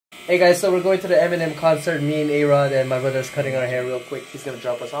Hey guys, so we're going to the Eminem concert. Me and A-Rod and my brother's cutting our hair real quick. He's gonna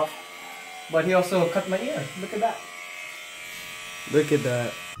drop us off. But he also cut my ear. Look at that. Look at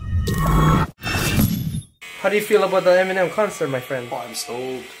that. How do you feel about the Eminem concert, my friend? Oh, I'm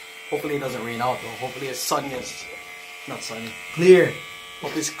stoked. Hopefully it doesn't rain out though. Hopefully it's sunny as... Not sunny. Clear.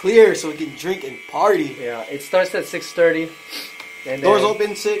 Hope it's clear so we can drink and party. Yeah, it starts at 6:30. And doors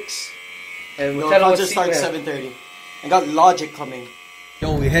open 6. And the concert starts 7:30. I got Logic coming.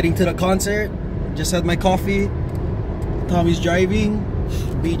 Yo, we're heading to the concert. Just had my coffee. Tommy's driving.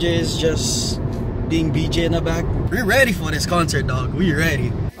 BJ is just being BJ in the back. We're ready for this concert, dog. We're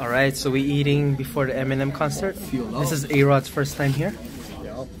ready. Alright, so we're eating before the Eminem concert. This is A-Rod's first time here.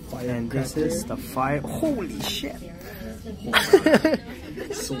 Yep, and this is the fire. Holy shit!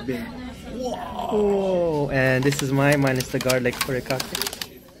 So big. Whoa! And this is mine is the garlic furikake.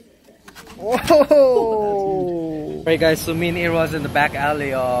 Whoa! Alright guys, so me and A-Rod's in the back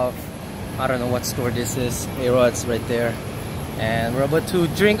alley of, I don't know what store this is. A-Rod's right there. And we're about to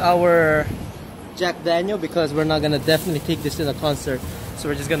drink our Jack Daniel because we're not gonna definitely take this to the concert. So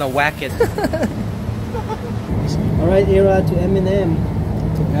we're just gonna whack it. Alright, A-Rod, to Eminem.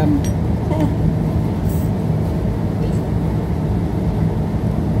 To M.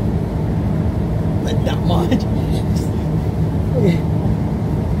 Not that much.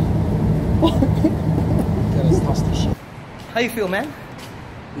 Gotta toss this shit. How you feel, man?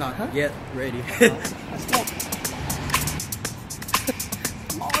 Not yet ready. Let's go.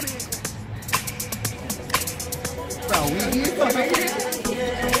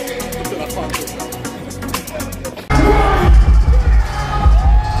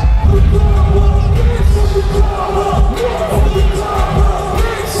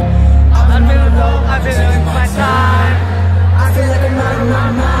 I've been losing my time. I feel like I'm out of my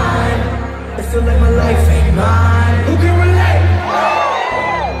mind. I feel like my life ain't mine. Who can relate?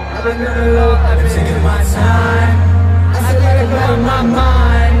 I've been living low, I've been taking my time. I feel like I'm out of my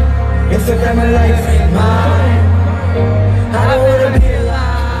mind. It feels like my life ain't mine. I don't wanna be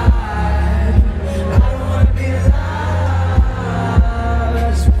alive. I don't wanna be alive. I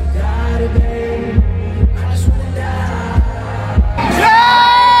just wanna die today. I just wanna die.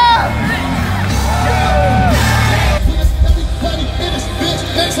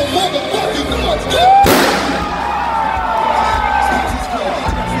 Make some motherfucking noise.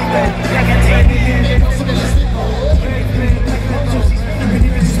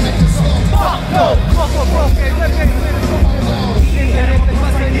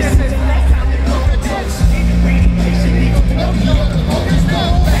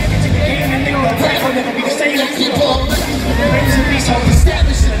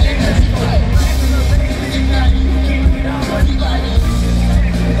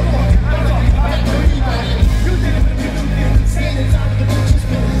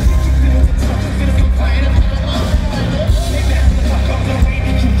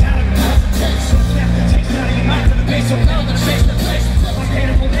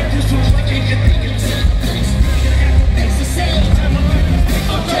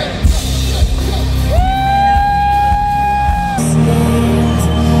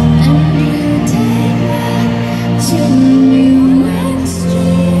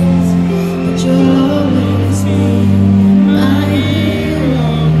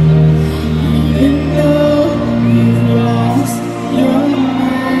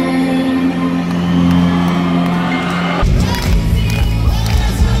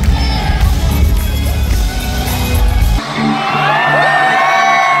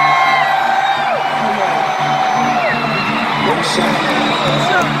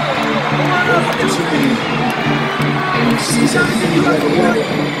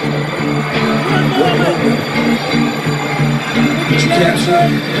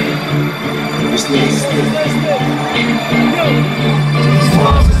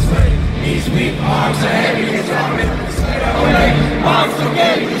 These weak arms are heavy as dropping. Bombs are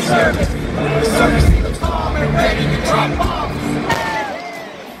getting the service. The service looks calm and ready to drop bombs.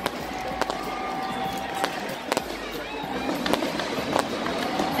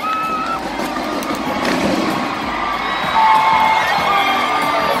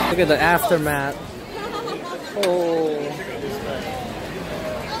 Look at the aftermath. Oh.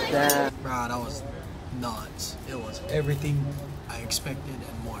 Damn. Bro, that was nuts. It was everything I expected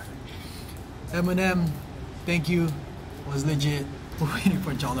and more. Eminem, thank you. Was legit. We're waiting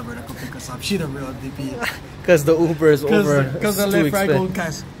for Jolliver to come pick us up. She the real MVP. Because the Uber is over. Because the lift ride gonna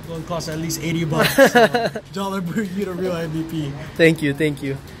cost at least $80. So Jolliver, you the real MVP. Thank you, thank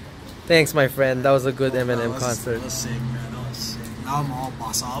you. Thanks, my friend. That was a good Eminem concert. That was sick, man. That was sick. Now I'm all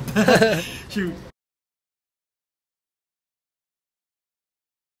boss up. Shoot.